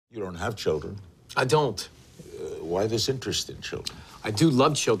You don't have children. I don't. Why this interest in children? I do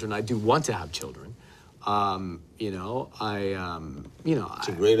love children. I do want to have children. You know, It's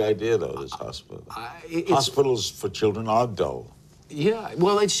a great idea, though, this hospital. Hospitals for children are dull. Yeah,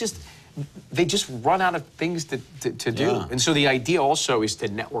 well, it's just, they just run out of things to do. Yeah. And so the idea also is to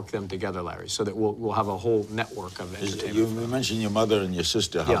network them together, Larry, so that we'll have a whole network of entertainment. You mentioned your mother and your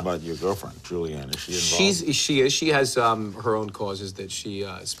sister. How about your girlfriend, Julianne? Is she involved? She is. She has her own causes that she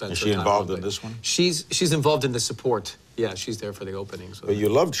spends her time on. Is she involved in this one? She's involved in the support. Yeah, she's there for the openings. But you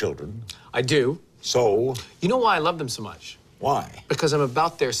love children. I do. So? You know why I love them so much? Why? Because I'm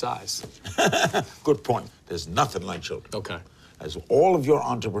about their size. Good point. There's nothing like children. Okay. As all of your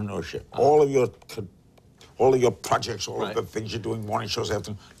entrepreneurship, all of your projects, all of the things you're doing, morning shows,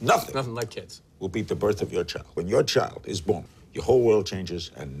 afternoon, nothing like kids will beat the birth of your child. When your child is born, your whole world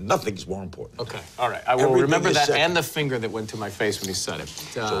changes, and nothing's more important. Okay, all right. I will remember that and the finger that went to my face when he said it.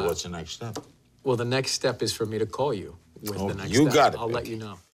 So what's the next step? Well, the next step is for me to call you with the next step. You got it. I'll let you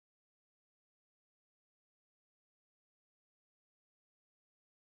know.